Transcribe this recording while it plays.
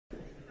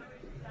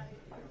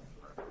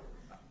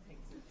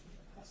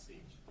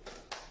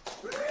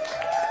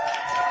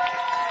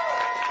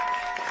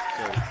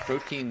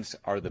Proteins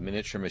are the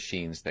miniature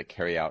machines that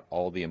carry out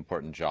all the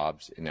important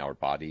jobs in our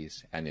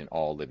bodies and in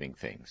all living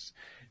things.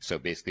 So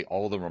basically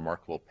all the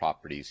remarkable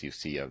properties you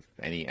see of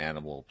any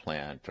animal,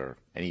 plant, or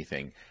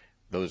anything,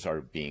 those are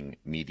being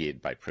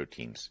mediated by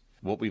proteins.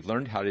 What we've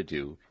learned how to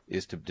do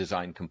is to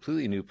design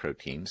completely new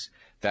proteins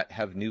that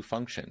have new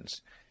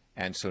functions.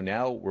 And so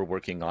now we're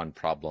working on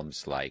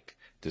problems like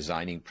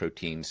designing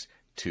proteins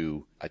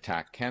to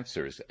attack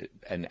cancers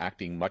and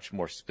acting much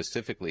more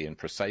specifically and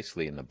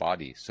precisely in the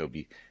body, so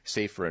be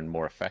safer and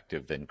more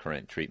effective than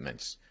current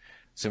treatments.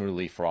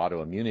 Similarly, for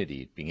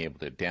autoimmunity, being able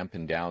to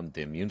dampen down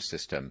the immune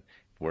system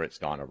where it's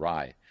gone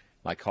awry.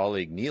 My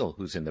colleague Neil,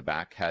 who's in the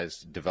back, has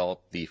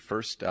developed the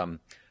first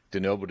de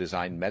novo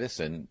designed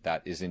medicine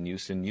that is in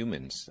use in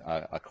humans,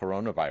 a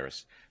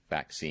coronavirus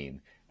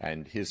vaccine,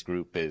 and his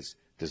group is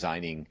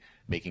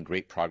making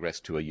great progress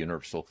to a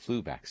universal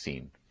flu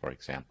vaccine, for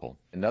example.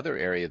 Another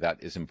area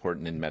that is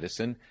important in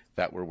medicine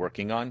that we're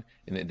working on,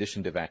 in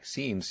addition to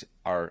vaccines,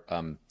 are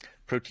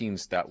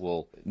proteins that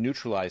will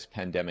neutralize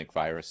pandemic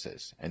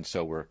viruses. And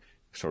so we're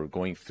sort of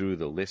going through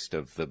the list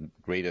of the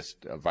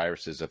greatest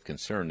viruses of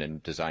concern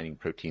and designing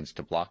proteins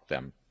to block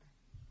them.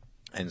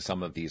 And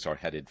some of these are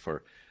headed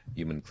for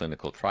human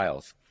clinical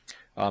trials.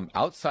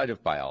 Outside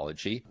of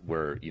biology,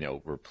 we're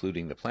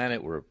polluting the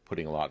planet, we're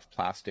putting a lot of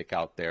plastic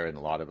out there and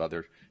a lot of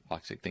other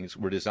toxic things.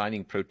 We're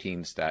designing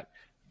proteins that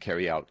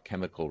carry out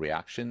chemical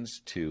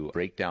reactions to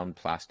break down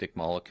plastic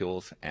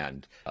molecules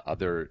and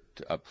other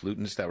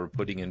pollutants that we're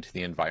putting into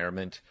the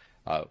environment.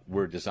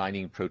 We're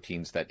designing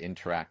proteins that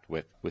interact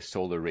with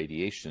solar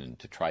radiation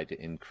to try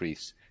to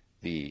increase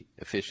the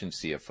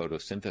efficiency of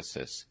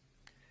photosynthesis.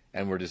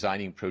 And we're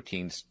designing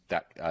proteins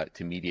that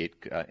to mediate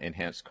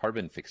enhanced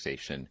carbon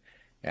fixation.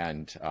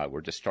 And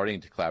we're just starting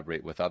to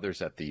collaborate with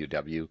others at the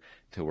UW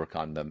to work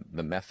on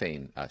the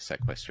methane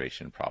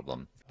sequestration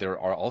problem. There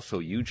are also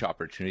huge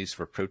opportunities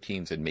for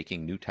proteins in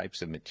making new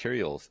types of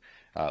materials.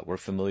 We're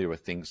familiar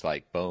with things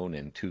like bone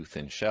and tooth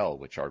and shell,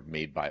 which are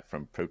made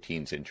from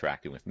proteins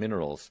interacting with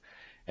minerals.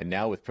 And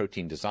now with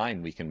protein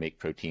design, we can make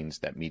proteins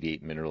that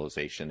mediate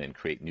mineralization and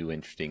create new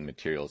interesting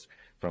materials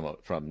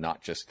from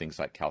not just things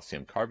like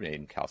calcium carbonate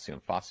and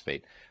calcium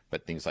phosphate,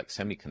 but things like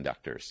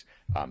semiconductors.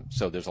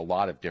 So there's a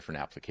lot of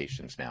different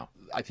applications now.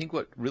 I think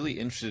what really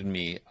interested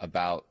me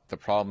about the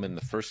problem in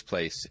the first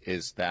place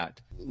is that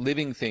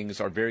living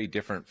things are very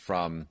different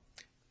from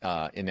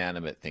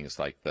inanimate things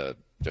like the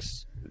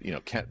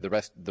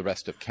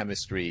rest of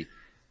chemistry.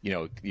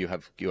 You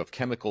have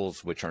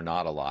chemicals which are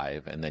not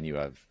alive, and then you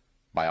have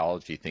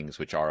biology things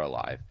which are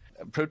alive.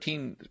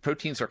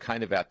 Proteins are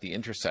kind of at the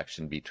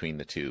intersection between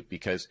the two,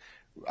 because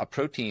a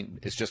protein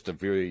is just a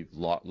very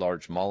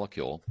large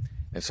molecule,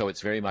 and so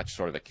it's very much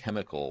sort of a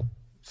chemical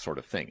sort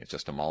of thing. It's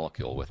just a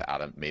molecule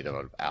made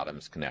out of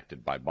atoms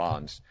connected by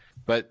bonds.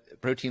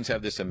 But proteins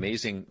have this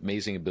amazing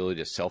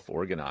ability to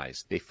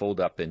self-organize. They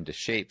fold up into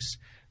shapes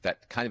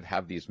that kind of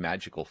have these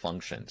magical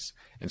functions.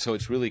 And so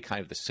it's really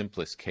kind of the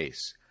simplest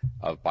case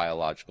of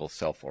biological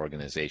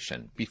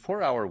self-organization.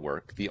 Before our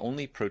work, the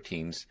only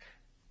proteins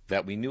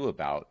that we knew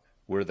about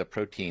were the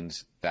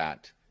proteins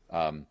that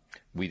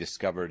we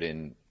discovered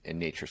in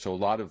nature. So a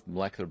lot of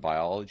molecular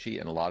biology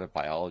and a lot of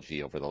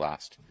biology over the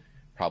last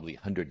probably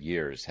 100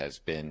 years has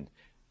been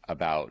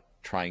about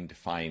trying to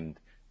find,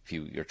 if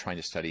you're trying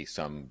to study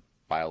some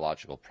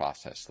biological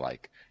process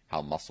like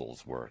how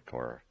muscles work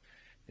or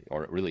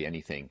really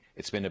anything,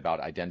 it's been about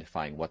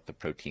identifying what the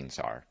proteins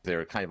are.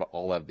 They're kind of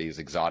all have these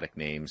exotic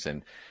names,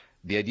 and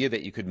the idea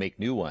that you could make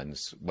new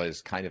ones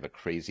was kind of a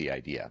crazy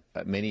idea.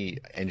 Many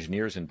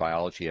engineers in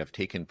biology have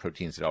taken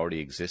proteins that already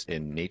exist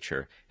in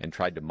nature and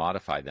tried to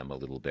modify them a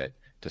little bit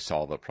to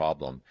solve a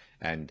problem.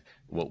 And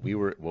what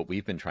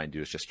we've been trying to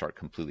do is just start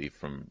completely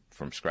from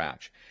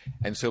scratch.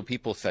 And so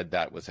people said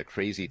that was a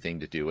crazy thing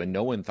to do, and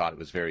no one thought it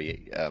was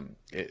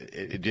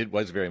it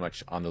was very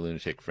much on the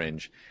lunatic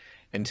fringe.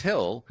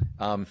 Until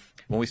when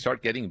we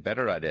start getting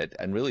better at it,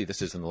 and really this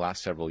is in the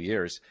last several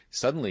years,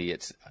 suddenly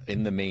it's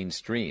in the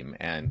mainstream.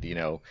 And,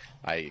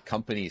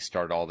 companies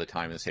start all the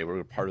time and say,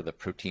 we're part of the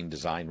protein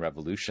design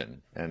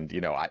revolution. And,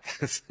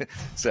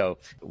 so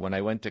when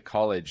I went to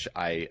college,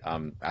 I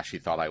actually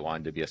thought I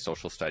wanted to be a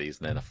social studies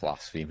and then a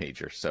philosophy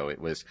major. So it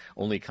was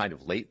only kind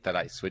of late that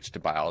I switched to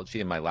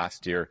biology. In my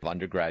last year of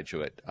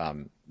undergraduate,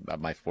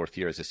 my fourth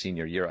year as a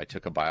senior year, I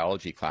took a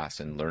biology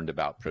class and learned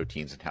about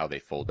proteins and how they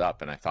fold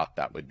up. And I thought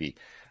that would be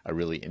a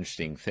really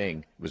interesting thing.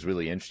 It was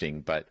really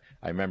interesting. But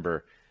I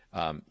remember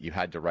you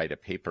had to write a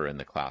paper in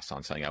the class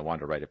on something. I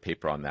wanted to write a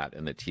paper on that.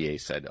 And the TA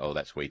said, oh,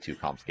 that's way too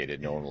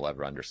complicated. No one will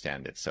ever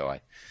understand it. So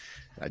I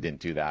didn't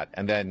do that.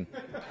 And then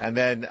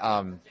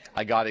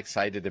I got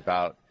excited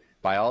about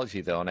biology,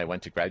 though, and I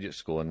went to graduate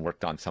school and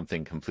worked on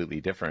something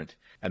completely different.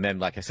 And then,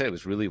 like I said, it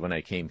was really when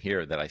I came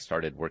here that I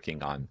started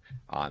working on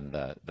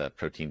the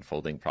protein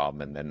folding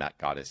problem, and then that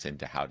got us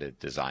into how to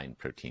design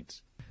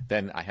proteins.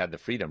 Then I had the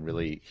freedom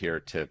really here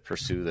to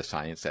pursue the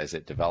science as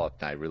it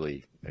developed. And I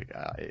really,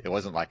 it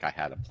wasn't like I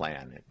had a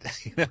plan.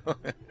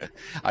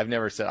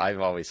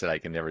 I've always said I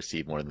can never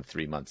see more than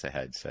 3 months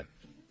ahead. So.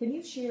 Can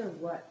you share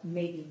what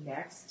may be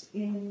next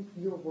in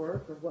your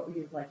work or what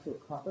you'd like to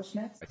accomplish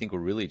next? I think we're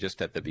really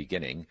just at the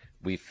beginning.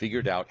 We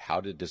figured out how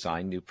to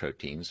design new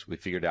proteins. We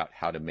figured out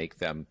how to make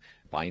them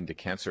bind to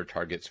cancer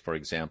targets, for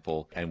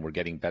example, and we're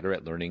getting better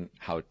at learning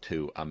how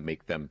to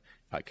make them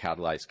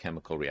catalyze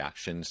chemical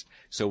reactions.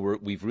 So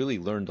we've really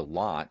learned a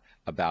lot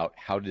about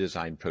how to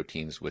design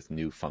proteins with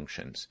new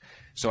functions.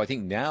 So I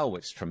think now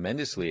what's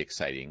tremendously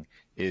exciting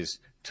is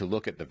to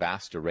look at the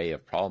vast array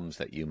of problems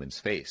that humans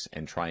face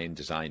and try and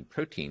design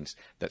proteins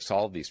that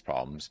solve these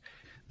problems.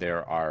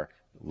 There are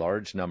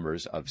large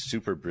numbers of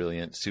super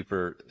brilliant,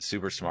 super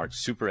smart,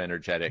 super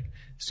energetic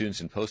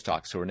students and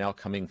postdocs who are now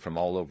coming from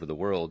all over the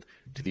world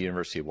to the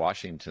University of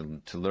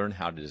Washington to learn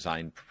how to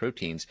design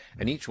proteins,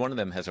 and each one of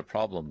them has a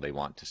problem they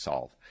want to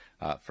solve.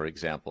 For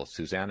example,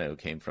 Susanna, who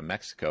came from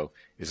Mexico,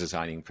 is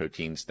designing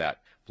proteins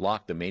that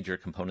block the major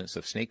components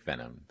of snake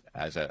venom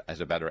as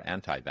a better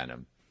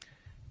anti-venom.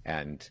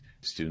 And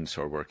students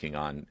who are working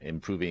on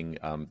improving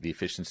the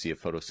efficiency of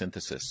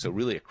photosynthesis. So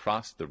really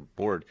across the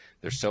board,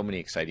 there's so many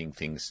exciting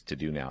things to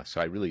do now. So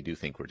I really do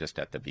think we're just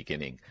at the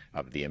beginning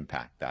of the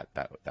impact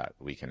that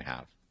we can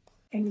have.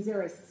 And is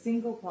there a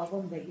single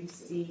problem that you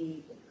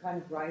see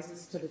kind of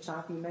rises to the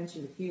top? You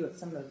mentioned a few of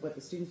some of what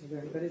the students are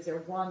doing, but is there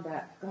one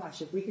that,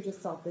 gosh, if we could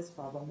just solve this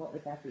problem, what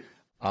would that be?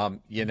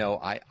 You know,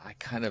 I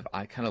kind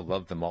of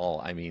love them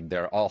all. I mean,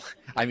 they're all,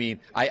 I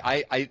mean,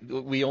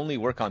 we only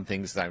work on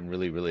things that I'm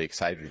really, really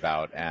excited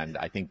about. And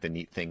I think the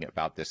neat thing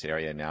about this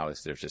area now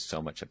is there's just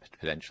so much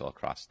potential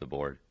across the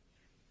board.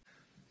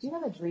 Do you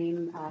have a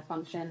dream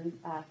function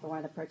for one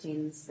of the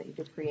proteins that you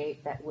could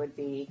create that would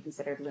be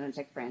considered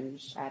lunatic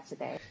fringe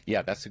today?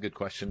 Yeah, that's a good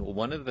question. Well,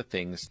 one of the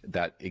things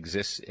that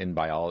exists in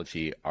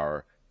biology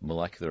are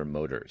molecular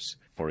motors.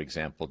 For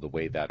example, the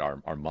way that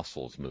our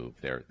muscles move.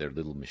 They're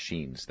little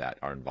machines that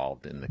are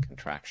involved in the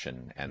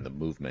contraction and the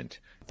movement.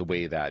 The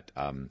way that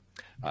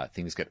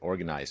things get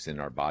organized in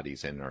our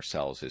bodies and in our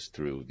cells is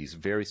through these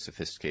very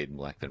sophisticated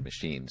molecular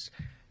machines.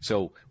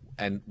 So,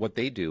 and what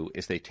they do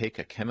is they take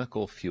a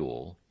chemical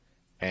fuel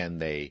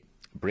and they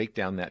break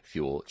down that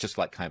fuel, just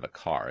like kind of a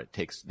car.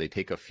 They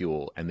take a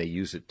fuel and they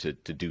use it to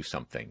do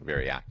something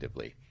very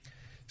actively.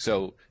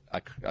 So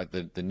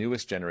the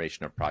newest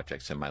generation of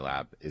projects in my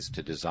lab is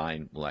to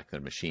design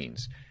molecular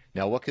machines.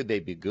 Now, what could they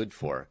be good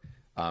for?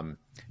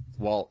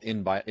 Well,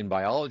 in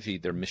biology,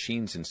 they're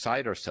machines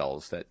inside our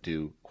cells that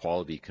do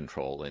quality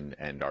control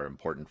and are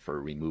important for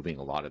removing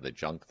a lot of the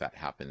junk that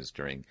happens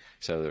during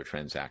cellular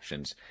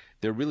transactions.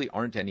 There really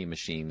aren't any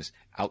machines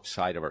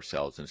outside of our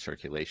cells in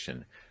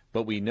circulation.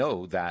 But we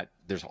know that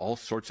there's all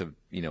sorts of,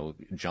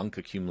 junk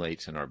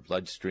accumulates in our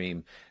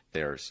bloodstream.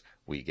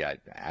 We get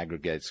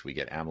aggregates, we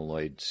get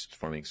amyloids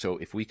forming. So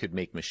if we could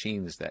make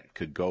machines that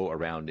could go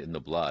around in the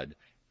blood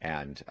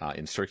and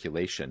in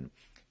circulation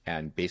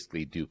and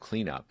basically do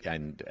cleanup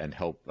and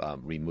help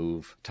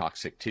remove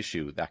toxic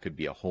tissue, that could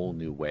be a whole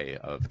new way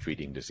of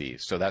treating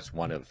disease. So that's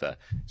one of the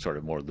sort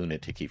of more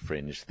lunatic-y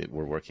fringe that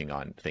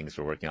things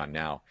we're working on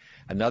now.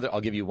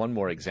 I'll give you one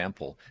more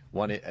example.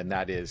 And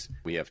that is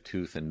we have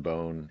tooth and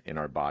bone in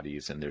our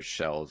bodies, and there's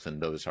shells, and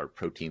those are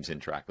proteins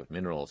interact with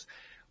minerals.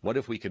 What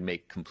if we could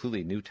make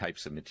completely new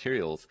types of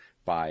materials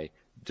by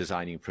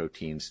designing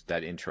proteins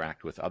that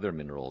interact with other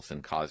minerals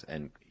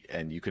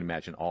and you can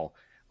imagine all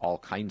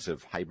kinds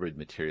of hybrid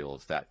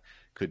materials that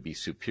could be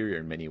superior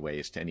in many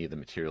ways to any of the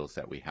materials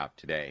that we have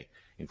today,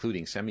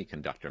 including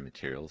semiconductor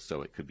materials.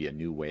 So it could be a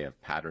new way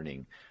of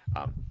patterning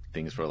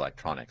things for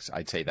electronics.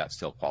 I'd say that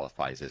still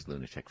qualifies as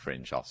lunatic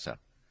fringe also.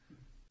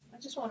 I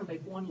just want to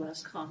make one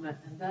last comment,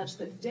 and that's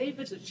that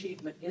David's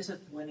achievement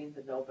isn't winning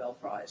the Nobel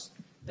Prize.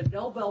 The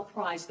Nobel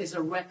Prize is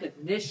a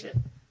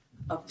recognition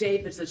of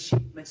David's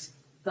achievements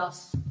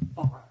thus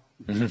far.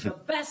 The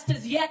best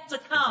is yet to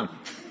come.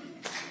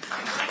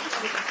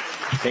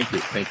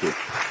 Thank you.